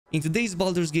In today's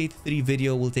Baldur's Gate 3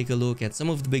 video, we'll take a look at some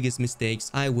of the biggest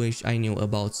mistakes I wish I knew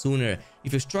about sooner.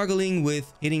 If you're struggling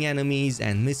with hitting enemies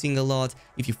and missing a lot,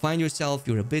 if you find yourself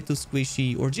you're a bit too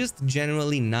squishy, or just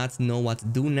generally not know what to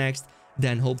do next,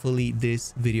 then hopefully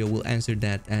this video will answer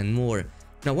that and more.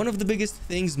 Now, one of the biggest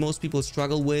things most people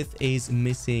struggle with is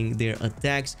missing their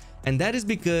attacks, and that is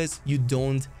because you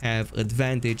don't have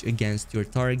advantage against your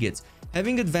targets.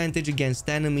 Having advantage against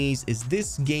enemies is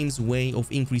this game's way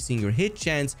of increasing your hit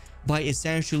chance by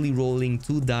essentially rolling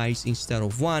 2 dice instead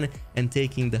of 1 and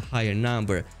taking the higher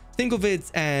number. Think of it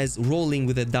as rolling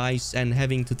with a dice and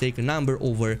having to take a number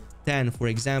over 10, for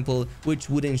example, which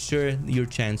would ensure your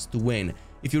chance to win.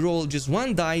 If you roll just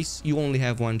 1 dice, you only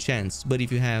have 1 chance. But if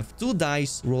you have 2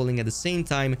 dice rolling at the same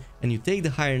time and you take the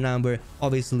higher number,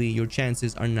 obviously your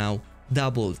chances are now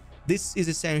doubled. This is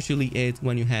essentially it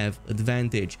when you have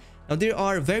advantage. Now, there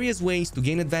are various ways to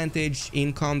gain advantage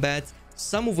in combat,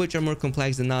 some of which are more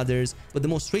complex than others, but the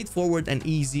most straightforward and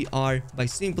easy are by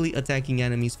simply attacking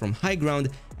enemies from high ground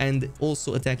and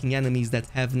also attacking enemies that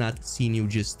have not seen you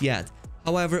just yet.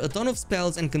 However, a ton of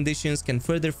spells and conditions can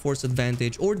further force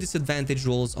advantage or disadvantage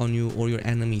rolls on you or your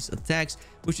enemy's attacks,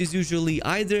 which is usually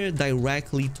either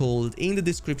directly told in the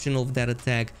description of that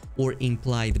attack or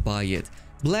implied by it.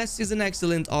 Bless is an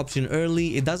excellent option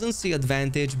early. It doesn't say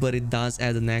advantage, but it does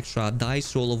add an extra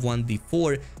dice roll of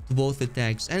 1d4 to both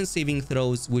attacks and saving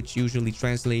throws, which usually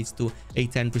translates to a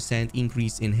 10%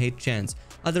 increase in hit chance.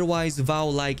 Otherwise,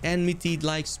 Vow-like and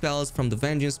Meteed-like spells from the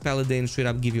Vengeance Paladin straight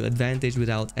up give you advantage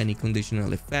without any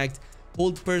conditional effect.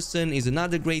 Hold Person is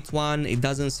another great one. It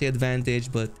doesn't say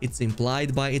advantage, but it's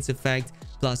implied by its effect.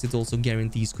 Plus, it also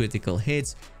guarantees critical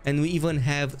hits. And we even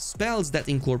have spells that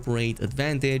incorporate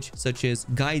advantage, such as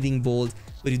Guiding Bolt,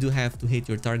 but you do have to hit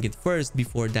your target first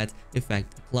before that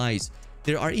effect applies.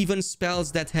 There are even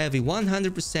spells that have a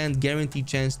 100% guaranteed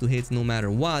chance to hit no matter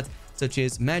what, such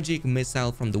as Magic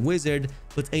Missile from the Wizard,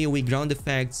 but AoE ground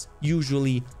effects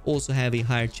usually also have a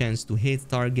higher chance to hit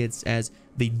targets as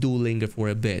they do linger for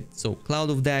a bit. So Cloud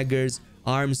of Daggers,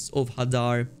 Arms of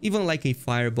Hadar, even like a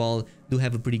Fireball do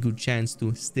have a pretty good chance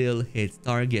to still hit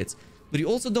targets. But you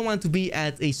also don't want to be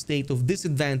at a state of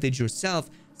disadvantage yourself,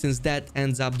 since that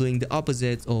ends up doing the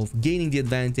opposite of gaining the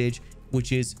advantage,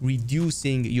 which is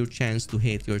reducing your chance to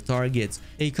hit your targets.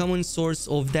 A common source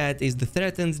of that is the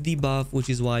threatened debuff, which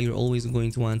is why you're always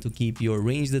going to want to keep your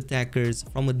ranged attackers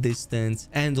from a distance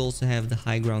and also have the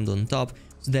high ground on top,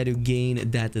 so that you gain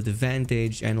that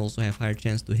advantage and also have higher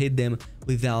chance to hit them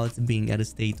without being at a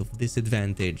state of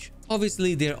disadvantage.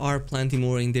 Obviously, there are plenty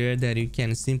more in there that you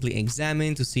can simply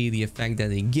examine to see the effect that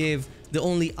they give. The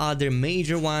only other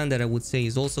major one that I would say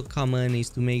is also common is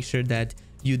to make sure that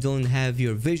you don't have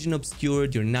your vision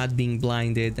obscured, you're not being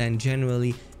blinded, and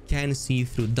generally can see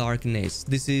through darkness.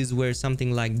 This is where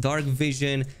something like Dark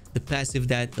Vision, the passive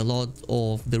that a lot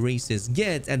of the races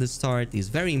get at the start, is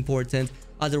very important.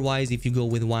 Otherwise, if you go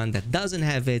with one that doesn't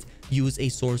have it, use a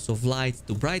source of light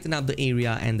to brighten up the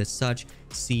area and as such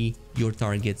see your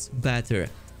targets better.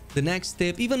 The next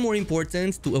tip, even more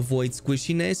important to avoid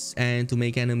squishiness and to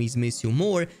make enemies miss you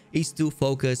more, is to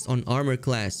focus on armor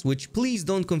class, which please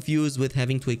don't confuse with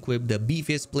having to equip the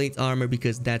beefiest plate armor,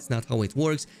 because that's not how it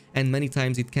works, and many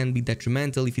times it can be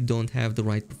detrimental if you don't have the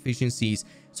right proficiencies.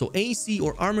 So AC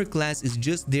or armor class is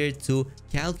just there to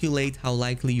calculate how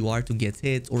likely you are to get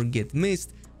hit or get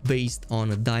missed based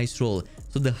on a dice roll.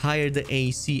 So the higher the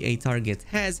AC a target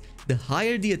has, the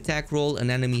higher the attack roll an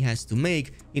enemy has to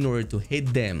make in order to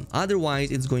hit them.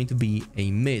 Otherwise, it's going to be a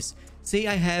miss. Say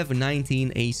I have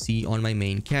 19 AC on my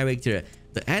main character.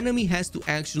 The enemy has to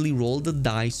actually roll the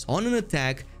dice on an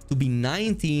attack to be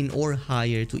 19 or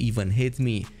higher to even hit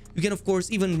me. You can of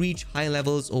course even reach high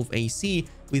levels of AC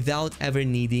without ever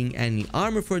needing any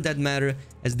armor for that matter,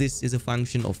 as this is a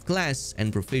function of class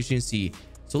and proficiency.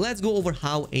 So let's go over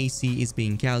how AC is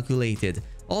being calculated.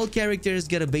 All characters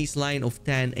get a baseline of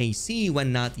 10 AC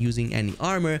when not using any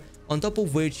armor, on top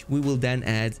of which we will then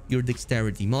add your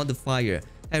dexterity modifier.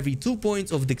 Every 2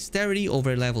 points of dexterity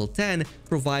over level 10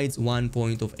 provides 1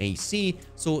 point of AC.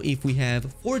 So if we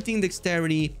have 14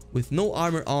 dexterity with no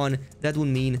armor on, that would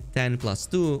mean 10 plus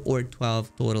 2 or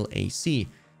 12 total AC.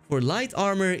 For light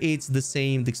armor, it's the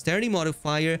same dexterity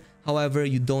modifier. However,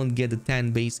 you don't get the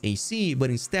 10 base AC, but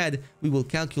instead we will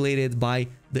calculate it by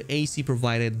the AC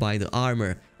provided by the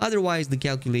armor. Otherwise, the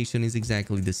calculation is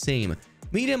exactly the same.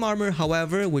 Medium armor,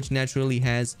 however, which naturally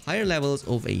has higher levels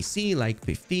of AC like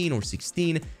 15 or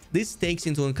 16, this takes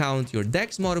into account your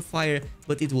dex modifier,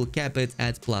 but it will cap it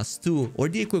at +2, or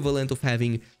the equivalent of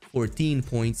having 14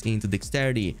 points into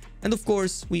dexterity. And of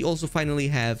course, we also finally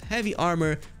have heavy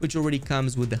armor, which already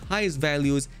comes with the highest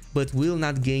values, but will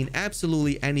not gain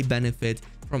absolutely any benefit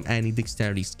from any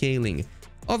dexterity scaling.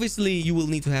 Obviously, you will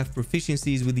need to have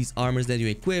proficiencies with these armors that you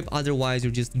equip, otherwise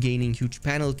you're just gaining huge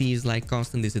penalties like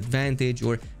constant disadvantage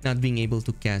or not being able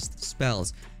to cast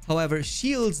spells. However,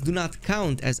 shields do not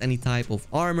count as any type of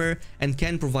armor and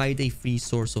can provide a free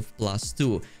source of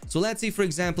 +2. So let's say, for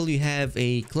example, you have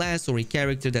a class or a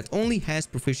character that only has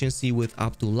proficiency with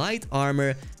up to light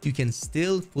armor. You can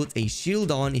still put a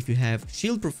shield on if you have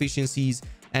shield proficiencies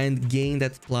and gain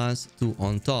that +2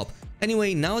 on top.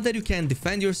 Anyway, now that you can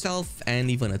defend yourself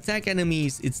and even attack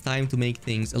enemies, it's time to make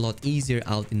things a lot easier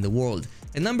out in the world.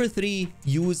 And number 3,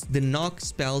 use the knock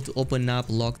spell to open up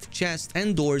locked chests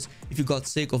and doors if you got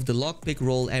sick of the lockpick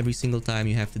roll every single time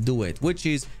you have to do it, which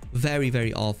is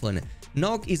very often.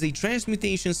 Knock is a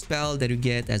transmutation spell that you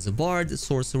get as a bard,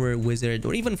 sorcerer, wizard,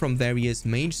 or even from various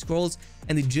mage scrolls,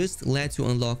 and it just lets you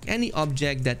unlock any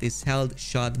object that is held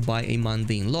shut by a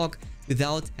mundane lock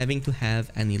without having to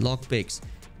have any lockpicks.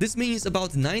 This means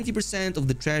about 90% of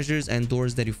the treasures and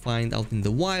doors that you find out in the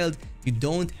wild, you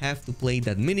don't have to play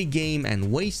that mini game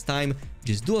and waste time.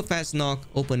 Just do a fast knock,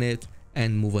 open it,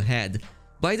 and move ahead.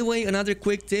 By the way, another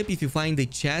quick tip: if you find a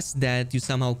chest that you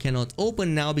somehow cannot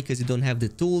open now because you don't have the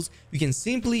tools, you can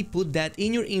simply put that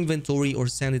in your inventory or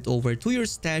send it over to your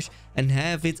stash and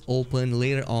have it open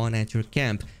later on at your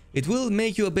camp. It will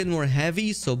make you a bit more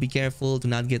heavy, so be careful to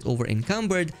not get over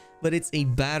encumbered, but it's a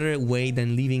better way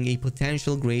than leaving a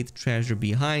potential great treasure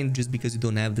behind just because you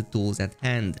don't have the tools at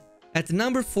hand. At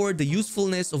number 4, the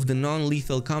usefulness of the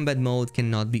non-lethal combat mode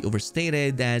cannot be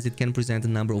overstated, as it can present a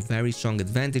number of very strong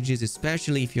advantages,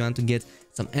 especially if you want to get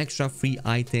some extra free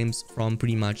items from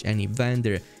pretty much any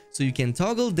vendor. So you can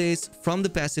toggle this from the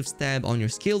passive tab on your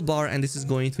skill bar, and this is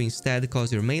going to instead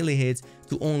cause your melee hits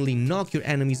to only knock your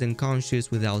enemies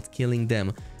unconscious without killing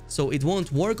them. So it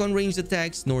won't work on ranged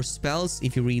attacks nor spells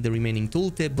if you read the remaining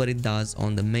tooltip, but it does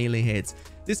on the melee hits.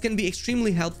 This can be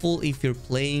extremely helpful if you're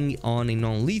playing on a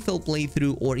non-lethal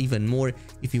playthrough, or even more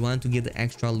if you want to get the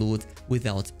extra loot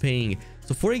without paying.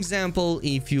 So for example,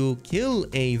 if you kill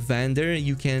a vendor,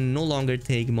 you can no longer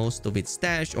take most of its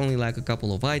stash, only like a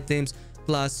couple of items,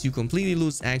 plus you completely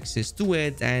lose access to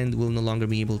it and will no longer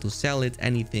be able to sell it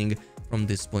anything from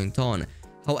this point on.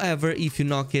 However, if you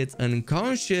knock it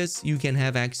unconscious, you can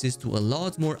have access to a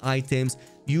lot more items,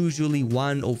 usually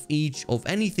one of each of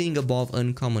anything above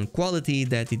uncommon quality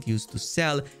that it used to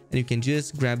sell, and you can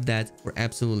just grab that for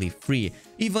absolutely free.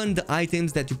 Even the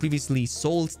items that you previously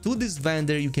sold to this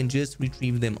vendor, you can just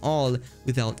retrieve them all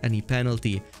without any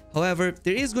penalty. However,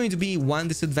 there is going to be one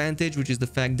disadvantage, which is the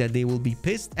fact that they will be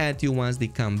pissed at you once they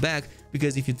come back,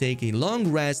 because if you take a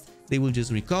long rest, they will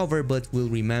just recover but will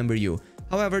remember you.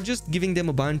 However, just giving them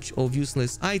a bunch of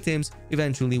useless items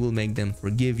eventually will make them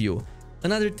forgive you.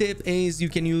 Another tip is you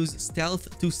can use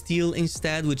stealth to steal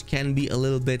instead, which can be a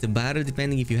little bit better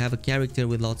depending if you have a character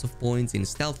with lots of points in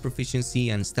stealth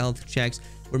proficiency and stealth checks,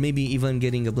 or maybe even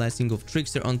getting a blessing of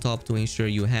trickster on top to ensure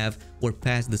you have or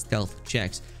pass the stealth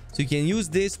checks. So you can use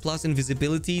this plus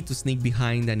invisibility to sneak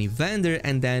behind any vendor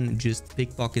and then just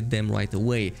pickpocket them right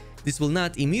away. This will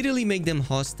not immediately make them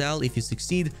hostile if you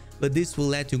succeed, but this will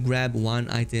let you grab one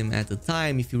item at a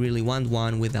time if you really want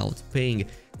one without paying.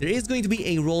 There is going to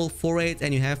be a roll for it,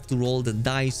 and you have to roll the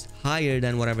dice higher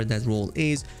than whatever that roll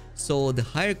is. So the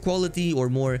higher quality or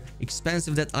more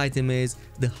expensive that item is,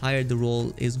 the higher the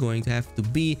roll is going to have to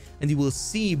be, and you will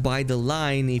see by the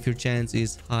line if your chance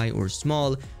is high or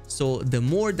small. So the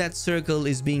more that circle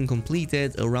is being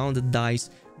completed around the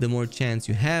dice, the more chance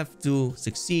you have to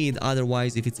succeed.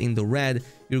 Otherwise, if it's in the red,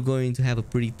 you're going to have a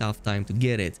pretty tough time to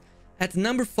get it. At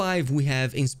number 5, we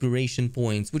have inspiration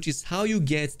points, which is how you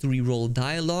get to reroll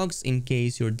dialogues in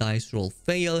case your dice roll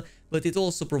fail, but it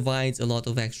also provides a lot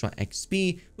of extra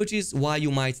XP, which is why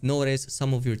you might notice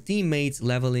some of your teammates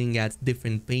leveling at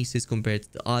different paces compared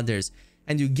to the others.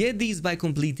 And you get these by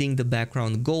completing the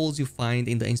background goals you find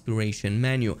in the inspiration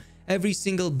menu. Every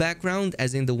single background,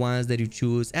 as in the ones that you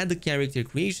choose at the character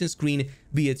creation screen,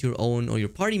 be it your own or your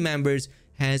party members,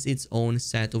 has its own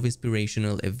set of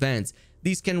inspirational events.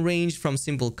 These can range from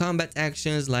simple combat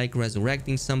actions like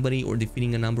resurrecting somebody or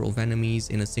defeating a number of enemies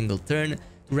in a single turn,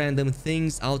 to random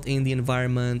things out in the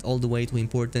environment, all the way to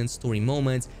important story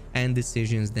moments and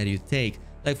decisions that you take.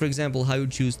 Like for example, how you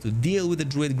choose to deal with the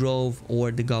druid grove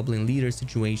or the goblin leader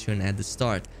situation at the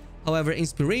start. However,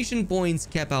 inspiration points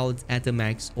cap out at a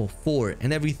max of 4,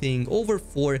 and everything over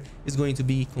 4 is going to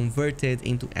be converted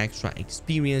into extra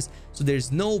experience, so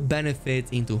there's no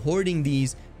benefit into hoarding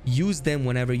these. Use them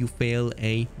whenever you fail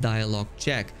a dialogue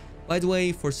check. By the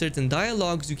way, for certain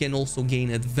dialogues, you can also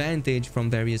gain advantage from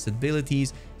various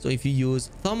abilities. So if you use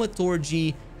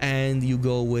Thaumaturgy and you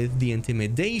go with the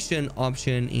intimidation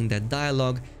option in that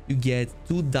dialogue, you get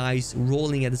 2 dice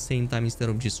rolling at the same time instead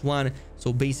of just 1.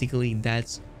 So basically,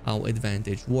 that's how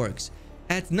advantage works.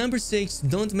 At number 6,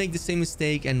 don't make the same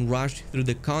mistake and rush through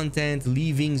the content,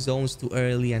 leaving zones too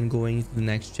early and going to the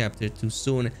next chapter too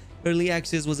soon. Early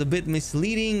access was a bit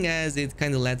misleading as it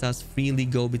kind of let us freely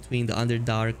go between the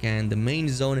Underdark and the main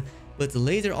zone, but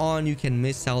later on you can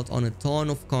miss out on a ton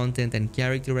of content and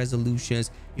character resolutions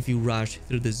if you rush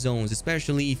through the zones,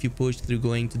 especially if you push through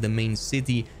going to the main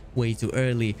city way too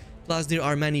early. Plus, there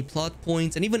are many plot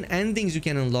points and even endings you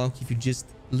can unlock if you just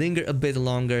linger a bit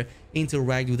longer,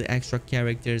 interact with the extra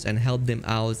characters and help them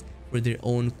out for their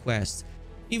own quests.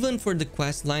 Even for the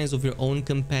quest lines of your own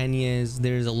companions,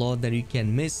 there's a lot that you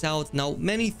can miss out. Now,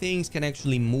 many things can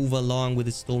actually move along with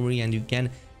the story and you can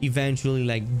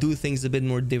eventually do things a bit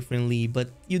more differently, but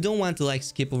you don't want to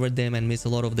skip over them and miss a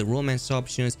lot of the romance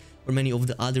options or many of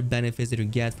the other benefits that you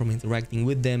get from interacting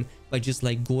with them by just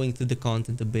going through the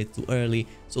content a bit too early.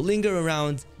 So linger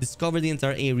around, discover the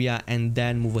entire area and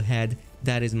then move ahead.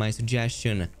 That is my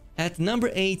suggestion. At number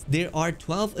 8, there are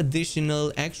 12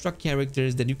 additional extra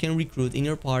characters that you can recruit in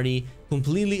your party,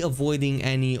 completely avoiding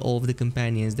any of the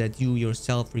companions that you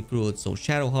yourself recruit. So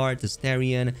Shadowheart,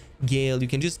 Astarion, Gale, you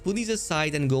can just put these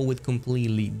aside and go with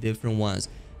completely different ones.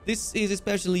 This is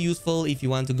especially useful if you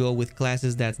want to go with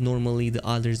classes that normally the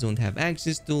others don't have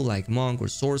access to, like Monk or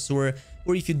Sorcerer,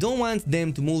 or if you don't want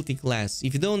them to multi-class,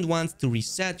 if you don't want to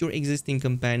reset your existing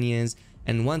companions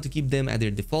and want to keep them at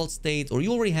their default state, or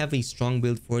you already have a strong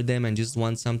build for them and just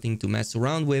want something to mess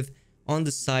around with on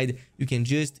the side, you can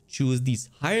just choose these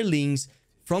hirelings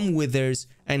from Withers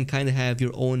and kind of have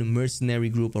your own mercenary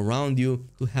group around you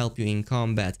to help you in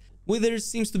combat. Withers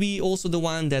seems to be also the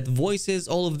one that voices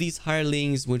all of these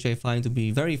hirelings, which I find to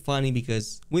be very funny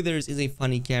because Withers is a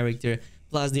funny character,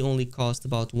 plus they only cost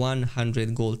about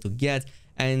 100 gold to get,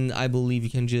 and I believe you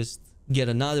can just get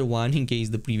another one in case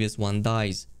the previous one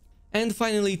dies. And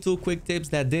finally, 2 quick tips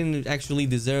that didn't actually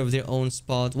deserve their own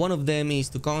spot. One of them is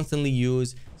to constantly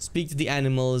use Speak to the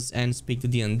Animals and Speak to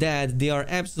the Undead. They are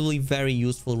absolutely very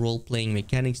useful role-playing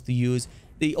mechanics to use.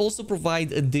 They also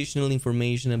provide additional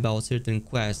information about certain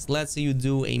quests. Let's say you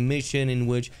do a mission in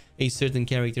which a certain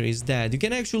character is dead. You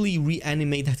can actually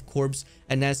reanimate that corpse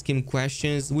and ask him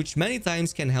questions, which many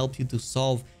times can help you to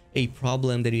solve a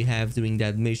problem that you have during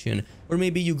that mission. Or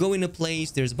maybe you go in a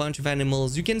place, there's a bunch of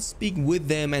animals, you can speak with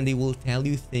them and they will tell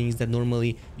you things that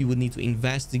normally you would need to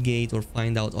investigate or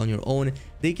find out on your own.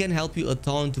 They can help you a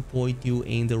ton to point you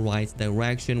in the right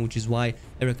direction, which is why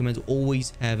I recommend to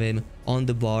always have him on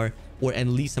the bar, or at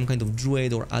least some kind of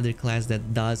druid or other class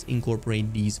that does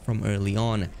incorporate these from early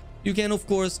on. You can of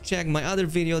course check my other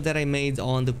video that I made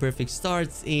on the perfect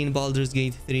starts in Baldur's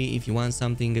Gate 3 if you want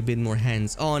something a bit more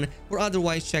hands-on, or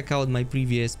otherwise check out my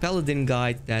previous Paladin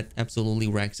guide that absolutely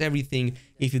wrecks everything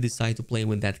if you decide to play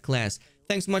with that class.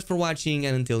 Thanks so much for watching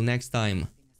and until next time.